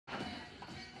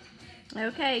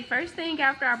Okay, first thing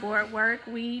after our board work,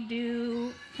 we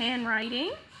do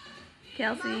handwriting.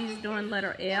 Kelsey's doing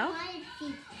letter L.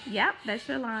 Yep, that's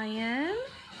your lion.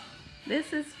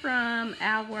 This is from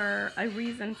our A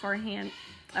Reason for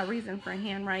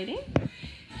Handwriting.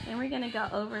 And we're gonna go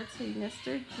over to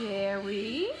Mr.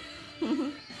 Jerry.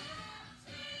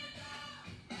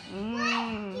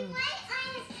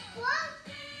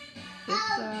 Good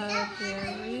job,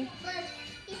 Jerry.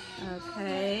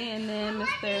 Okay, and then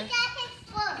Mr.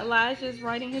 Elijah's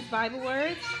writing his Bible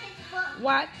words.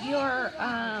 Watch your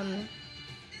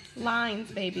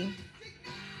lines, baby.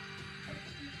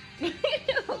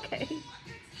 Okay.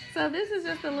 So this is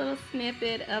just a little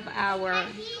snippet of our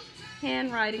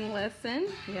handwriting lesson.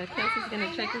 Yeah, Kelsey's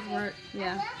gonna check his work.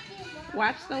 Yeah.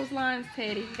 Watch those lines,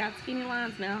 Teddy. You got skinny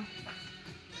lines now.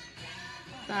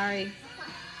 Sorry.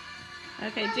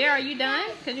 Okay, Jerry, are you done?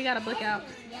 Because you got a book out.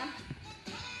 Yeah.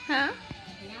 Huh?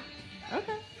 Yeah.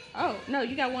 Okay. Oh, no,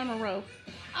 you got one in a row.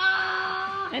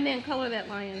 And then color that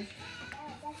lion.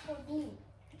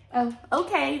 Oh,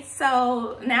 okay,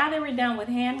 so now that we're done with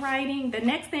handwriting, the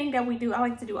next thing that we do, I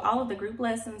like to do all of the group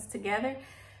lessons together.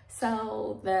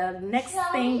 So the next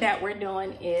thing that we're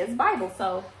doing is Bible.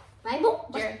 So, Bible?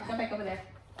 Jared, come back over there.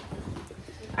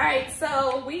 All right,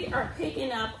 so we are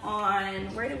picking up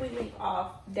on, where did we leave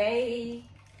off? Who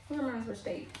remembers which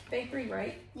day? Day 3,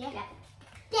 right? Yeah.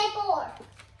 Day 4.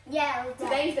 Yeah.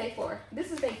 Today's day 4.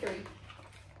 This is day 3.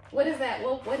 What is that?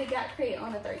 Well, what did God create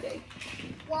on the 3rd day?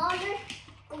 Water,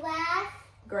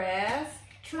 Grass.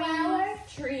 flowers,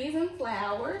 Trees and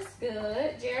flowers.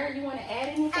 Good. Jared, you want to add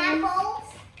anything? apples,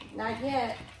 Not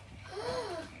yet.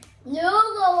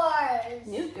 nuclears.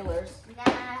 Nuclears.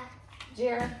 Nah.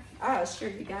 Jared, oh, sure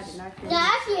you got it. Not No,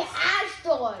 actually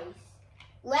asteroids.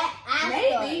 What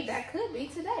asteroids? Maybe that could be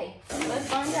today. Let's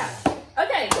find out.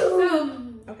 Okay, so,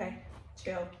 okay,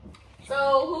 chill.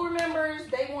 So, who remembers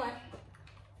day 1?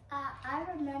 I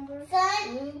remember.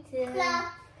 Sun,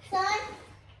 sun,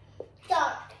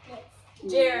 darkness.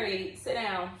 Jerry, sit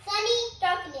down. Sunny,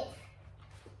 darkness.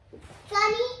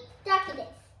 Sunny, darkness.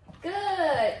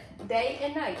 Good. Day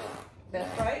and night.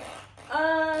 That's right.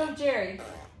 Jerry,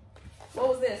 what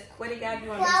was this? What did God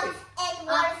do on Clouds day 2? and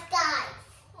water skies.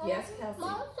 Yes, Kelsey.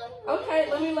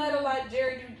 Okay, let me let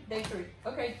Jerry do day 3.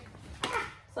 Okay.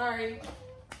 Sorry.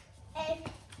 A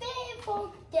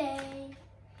beautiful day.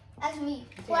 As we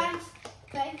plant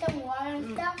some water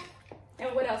and stuff.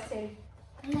 And what else, Teddy?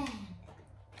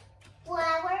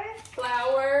 Flowers.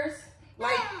 Flowers.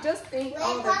 Like, just think Red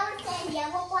all the flowers and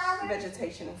yellow flowers.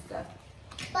 vegetation and stuff.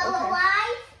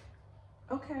 Butterflies.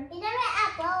 Okay. You never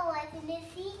had butterflies in this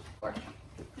sea? Or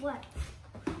What?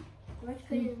 What's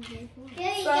good in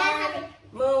sun,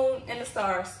 moon, and the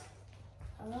stars.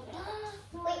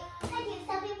 Wait, can you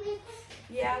tell me please?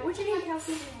 Yeah, what you need,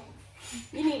 Kelsey?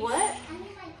 You need what? I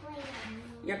need my crayon.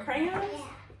 Your crayons?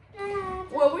 Yeah.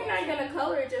 Well, we're not going to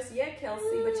color it just yet,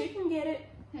 Kelsey, but you can get it.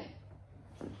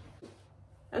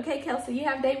 Okay, Kelsey, you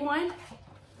have day 1? Yeah.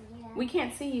 We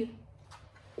can't see you.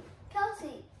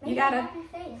 Kelsey, You gotta- your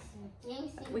face.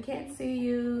 We can't see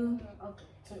you. Okay.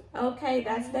 Okay,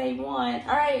 that's day 1.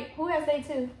 All right, who has day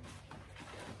 2?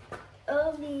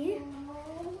 Me.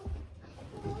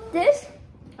 This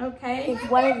Okay. is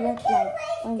what it looks like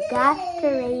when God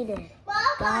created.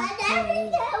 God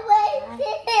created.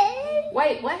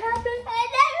 Wait, what happened?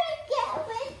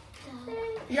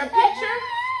 Your picture?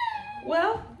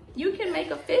 Well, you can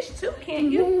make a fish too, can't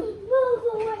you?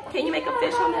 Can you make a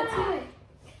fish on that too?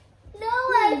 No,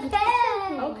 I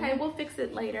can't. Okay, we'll fix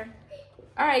it later.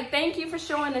 All right, thank you for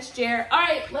showing us, Jared. All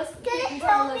right, let's get Can into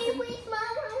you our show me, lesson. please,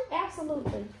 Mama?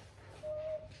 Absolutely.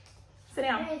 Sit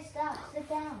down. Hey, stop. Sit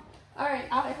down. All right,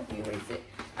 I'll help you erase it.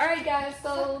 All right, guys,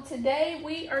 so today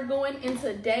we are going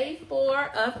into day 4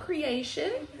 of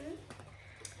creation.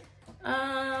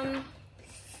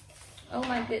 Oh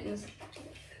my goodness.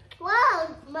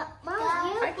 Wow,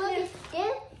 Mama, your book is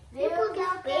big.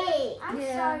 I'm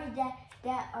Yeah. sorry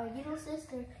that our little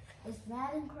sister is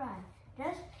mad and crying.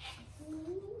 Just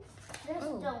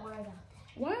Oh. don't worry about that.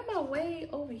 Why am I way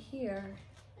over here?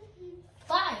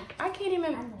 Fine. I can't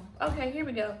even. Okay, here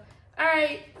we go. All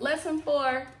right, lesson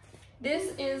 4.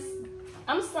 This is,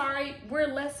 I'm sorry, we're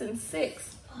lesson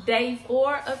 6. Day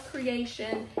 4 of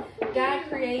creation. God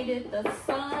created the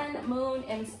sun, moon,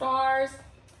 and stars.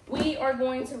 We are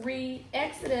going to read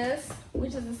Exodus,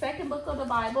 which is the 2nd book of the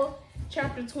Bible,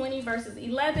 chapter 20, verses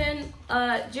 11.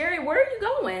 Jerry, where are you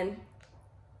going?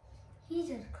 He's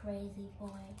a crazy boy.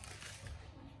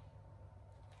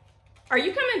 Are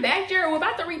you coming back, Jerry? We're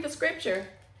about to read the scripture.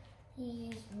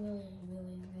 He's really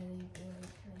crazy.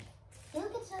 He'll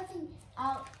get something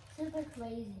out super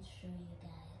crazy to show you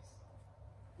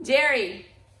guys. Jerry,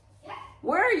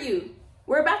 where are you?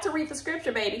 We're about to read the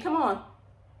scripture, baby. Come on.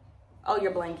 Oh,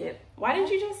 your blanket. Why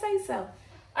didn't you just say so?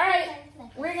 All right,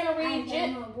 we're going to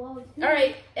read All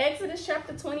right, Exodus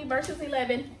chapter 20, verses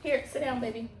 11. Here, sit down,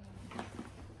 baby.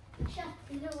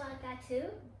 You know what I got too?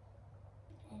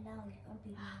 And now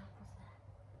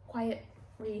Quiet,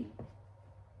 read.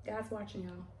 God's watching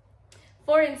y'all.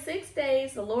 For in 6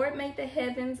 days the Lord made the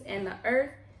heavens and the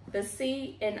earth, the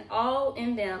sea, and all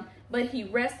in them, but he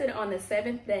rested on the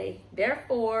seventh day.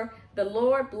 Therefore the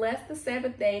Lord blessed the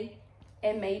Sabbath day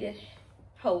and made it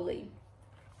holy.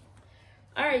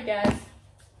 All right, guys.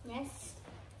 Yes.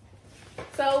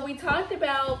 So we talked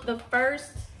about the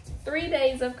first 3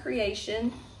 days of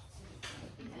creation.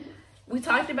 We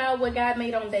talked about what God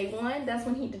made on day 1. That's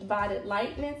when he divided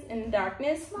lightness and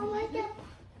darkness. Mom, I got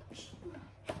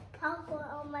popcorn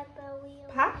on my belly.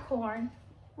 Popcorn?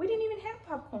 We didn't even have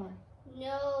popcorn.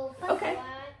 No. Okay.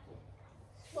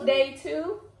 Day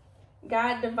 2,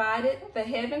 God divided the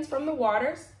heavens from the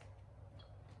waters.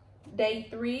 Day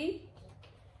 3,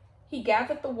 he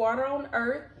gathered the water on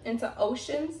earth into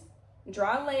oceans,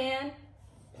 dry land,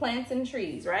 plants, and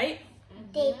trees, right?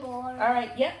 Day 4. All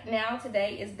right, yep. Now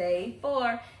today is day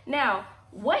 4. Now,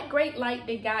 what great light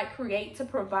did God create to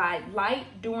provide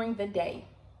light during the day?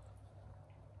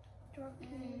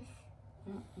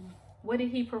 What did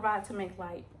he provide to make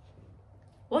light?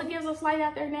 What gives us light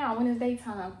out there now when it's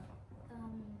daytime?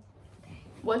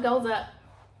 What goes up?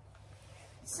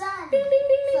 Sun. Ding, ding,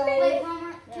 ding, ding, ding. Wait,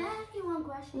 Mama, can I ask you one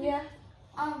question? Yeah.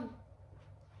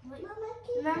 Wait,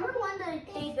 remember when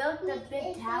they built the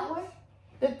big tower?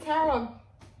 The Tower of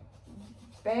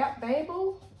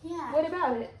Babel? Yeah. What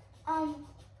about it?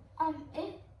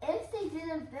 If they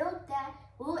didn't build that,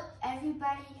 will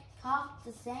everybody talk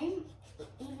the same,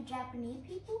 even Japanese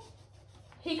people?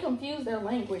 He confused their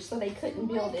language so they couldn't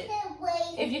build it.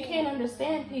 If you can't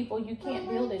understand people, you can't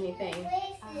build anything.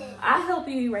 I'll help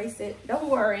you erase it. Don't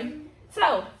worry.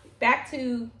 So, back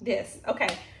to this. Okay,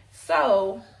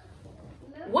 so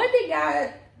what did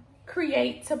God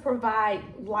create to provide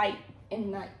light in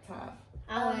nighttime?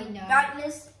 I know.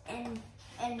 Darkness and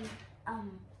day.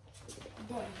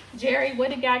 Jerry, what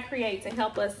did God create to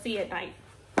help us see at night?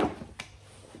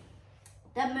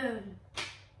 The moon.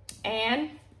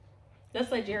 And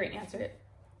let's let Jerry answer it.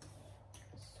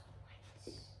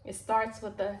 It starts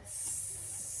with the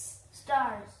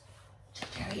Stars.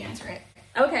 Jerry, answer it.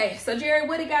 Okay, so Jerry,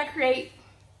 what did God create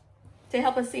to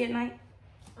help us see at night?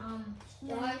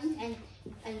 Stars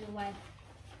and white.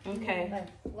 Okay.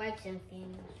 White and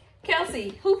things.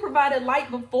 Kelsey, who provided light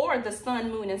before the sun,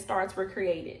 moon, and stars were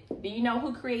created? Do you know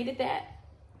who created that?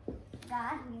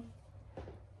 God.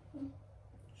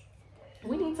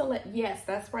 We need to yes,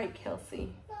 that's right,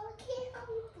 Kelsey.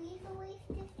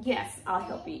 Yes, I'll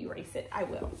help you erase it. I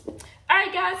will. All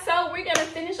right, guys, so we're going to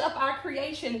finish up our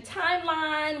creation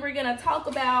timeline. We're going to talk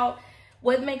about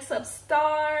what makes up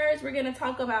stars. We're going to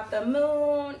talk about the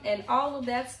moon and all of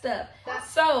that stuff.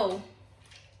 So,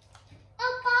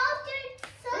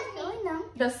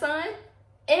 the sun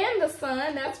and the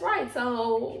sun, that's right.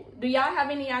 So, do y'all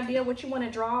have any idea what you want to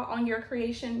draw on your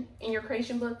creation, in your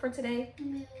creation book for today?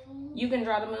 Moon. You can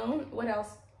draw the moon. What else?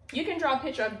 You can draw a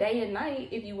picture of day and night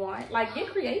if you want. Like, get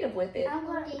creative with it. I'm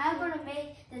gonna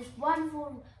make this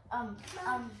wonderful I'm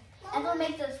gonna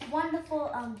make this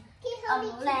wonderful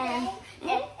land.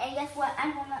 And guess what?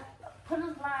 I'm gonna put a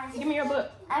line. Give me your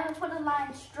book. I'm gonna put a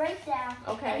line straight down.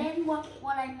 Okay. And then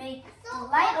when I make the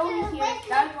light over here,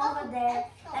 dark over there,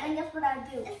 and then guess what I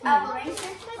do? I'll erase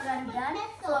it when I'm done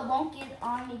so it won't get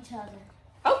on each other.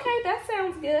 Okay, that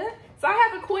sounds good. So I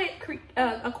have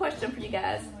a question for you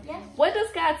guys. Yes. What does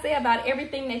God say about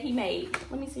everything that he made?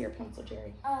 Let me see your pencil,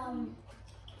 Jerry.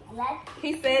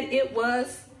 He said it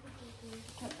was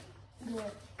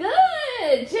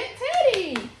good.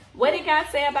 Teddy. What did God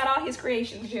say about all his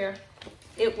creations, Jerry?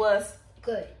 It was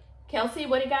good. Kelsey,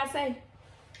 what did God say?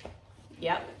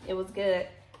 Yep, it was good.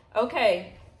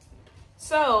 Okay.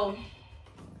 So,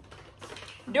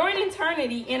 during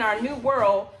eternity in our new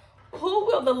world, who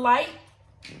will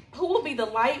be the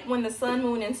light when the sun,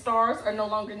 moon, and stars are no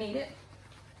longer needed?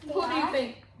 Yeah. Who do you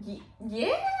think?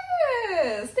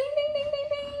 Yes. Ding, ding, ding, ding,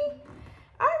 ding.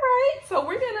 All right. So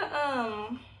we're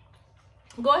gonna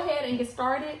go ahead and get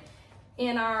started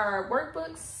in our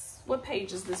workbooks. What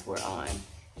page is this we're on?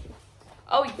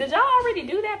 Oh, did y'all already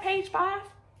do that, page 5?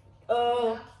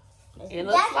 It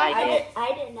looks like it.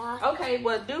 I did not. Okay,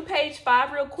 well, do page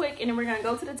 5 real quick, and then we're gonna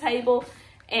go to the table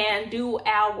and do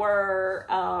our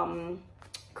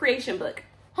creation book.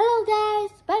 Hello, guys.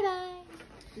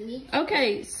 Bye-bye.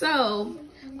 Okay, so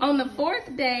on the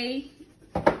 4th day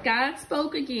God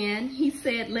spoke again. He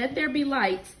said, "Let there be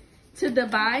lights to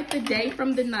divide the day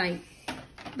from the night.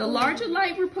 The larger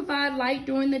light will provide light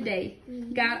during the day.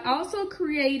 God also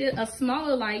created a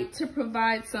smaller light to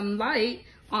provide some light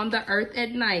on the earth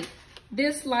at night.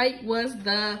 This light was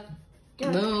the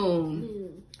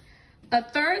moon. A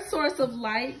third source of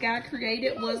light God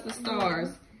created was the stars.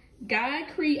 God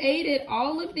created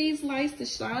all of these lights to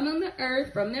shine on the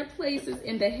earth from their places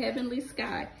in the heavenly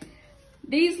sky.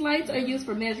 These lights are used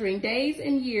for measuring days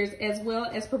and years, as well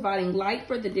as providing light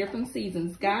for the different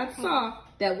seasons. God saw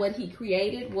that what he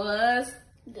created was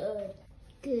Good.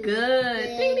 good.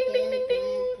 Ding, ding, ding, ding,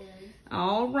 ding.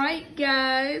 All right,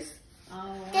 guys.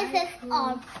 This is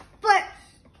but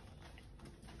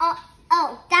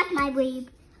oh, that's my weeb.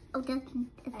 Oh, that's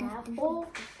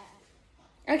apple.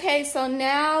 Okay, so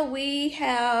now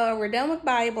we're done with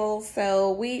Bible.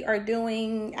 So we are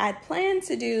doing, I plan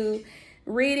to do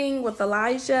reading with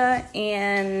Elijah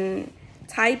and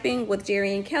typing with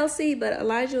Jerry and Kelsey, but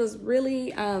Elijah was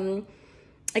really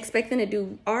expecting to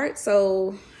do art.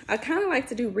 So I kind of like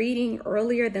to do reading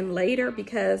earlier than later,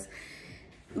 because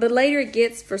the later it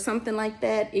gets for something like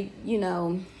that, it, you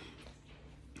know,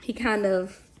 he kind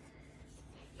of,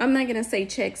 I'm not going to say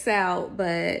checks out,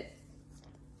 but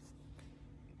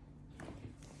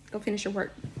go finish your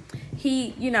work.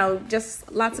 He, you know,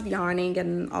 just lots of yarning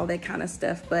and all that kind of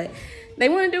stuff. But they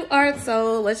want to do art,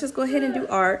 so let's just go ahead and do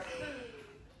art.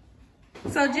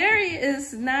 So Jerry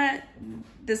is not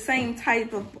the same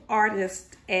type of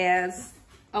artist as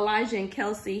Elijah and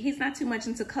Kelsey. He's not too much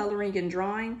into coloring and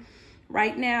drawing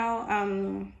right now.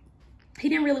 He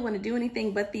didn't really want to do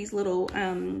anything but these little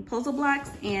puzzle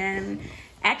blocks. And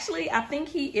actually, I think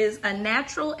he is a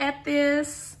natural at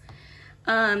this.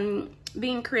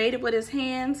 Being creative with his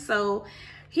hands, so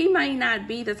he might not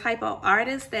be the type of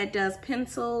artist that does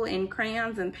pencil and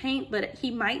crayons and paint, but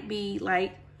he might be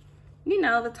like, you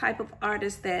know, the type of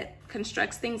artist that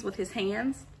constructs things with his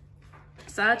hands.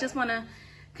 So I just want to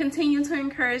continue to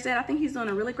encourage that. I think he's doing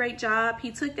a really great job.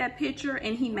 He took that picture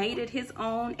and he made it his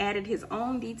own, added his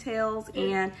own details,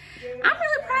 and I'm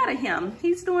really proud of him.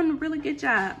 He's doing a really good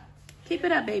job. Keep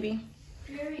it up, baby.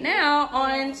 Now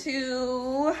on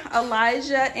to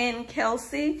Elijah and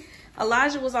Kelsey.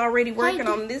 Elijah was already working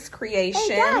on this creation.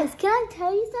 Hey guys, can I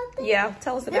tell you something? Yeah,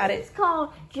 tell us about it. This is called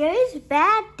Jerry's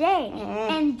Bad Day,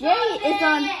 and Jerry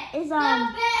is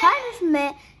on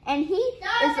punishment, and he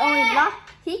is only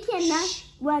locked. He cannot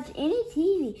watch any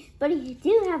TV, but he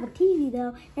do have a TV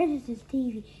though. That is his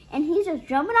TV, and he's just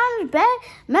jumping on his bed,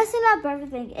 messing up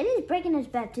everything, and he's breaking his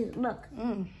bed too. Look.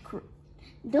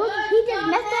 He just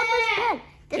messed up his bed.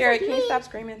 Jerry, can you stop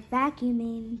screaming?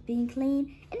 Vacuuming, being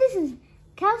clean. And this is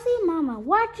Kelsey and Mama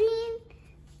watching.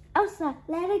 Elsa,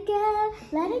 let it go,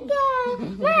 let it go.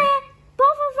 Man,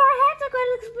 both of our heads are going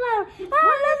to explode.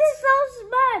 Oh, that is so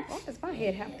smart. Why does my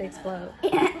head have to explode?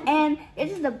 And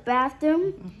this is the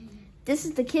bathroom. This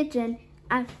is the kitchen.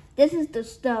 This is the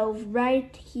stove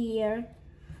right here.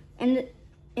 And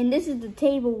this is the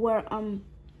table where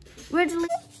originally.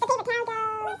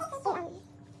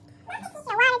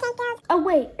 Oh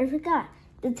wait, I forgot.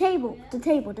 The table. Where's the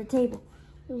table?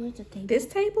 This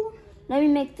table? Let me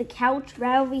make the couch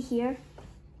right over here.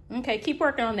 Okay, keep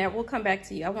working on that. We'll come back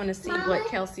to you. I want to see what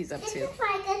Kelsey's up to. This is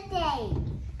my good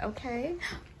day. Okay.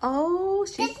 Oh,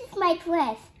 this is my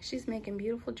dress. She's making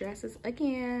beautiful dresses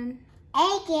again.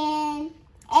 Again.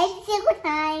 Every single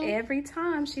time. Every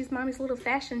time. She's mommy's little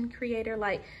fashion creator.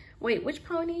 Like, wait, which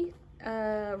pony?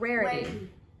 Rarity.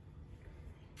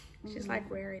 She's like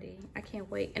Rarity. I can't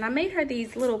wait. And I made her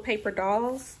these little paper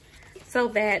dolls so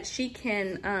that she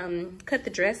can cut the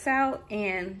dress out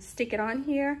and stick it on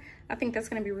here. I think that's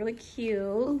going to be really cute.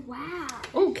 Oh, wow.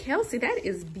 Oh, Kelsey, that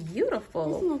is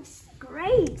beautiful. This looks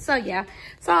great. So, yeah.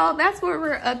 So, that's what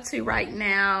we're up to right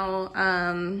now.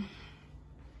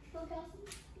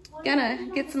 Gonna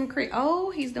get some oh,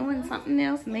 he's doing something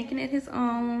else, making it his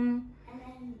own.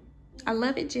 I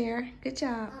love it, Jer. Good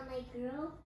job.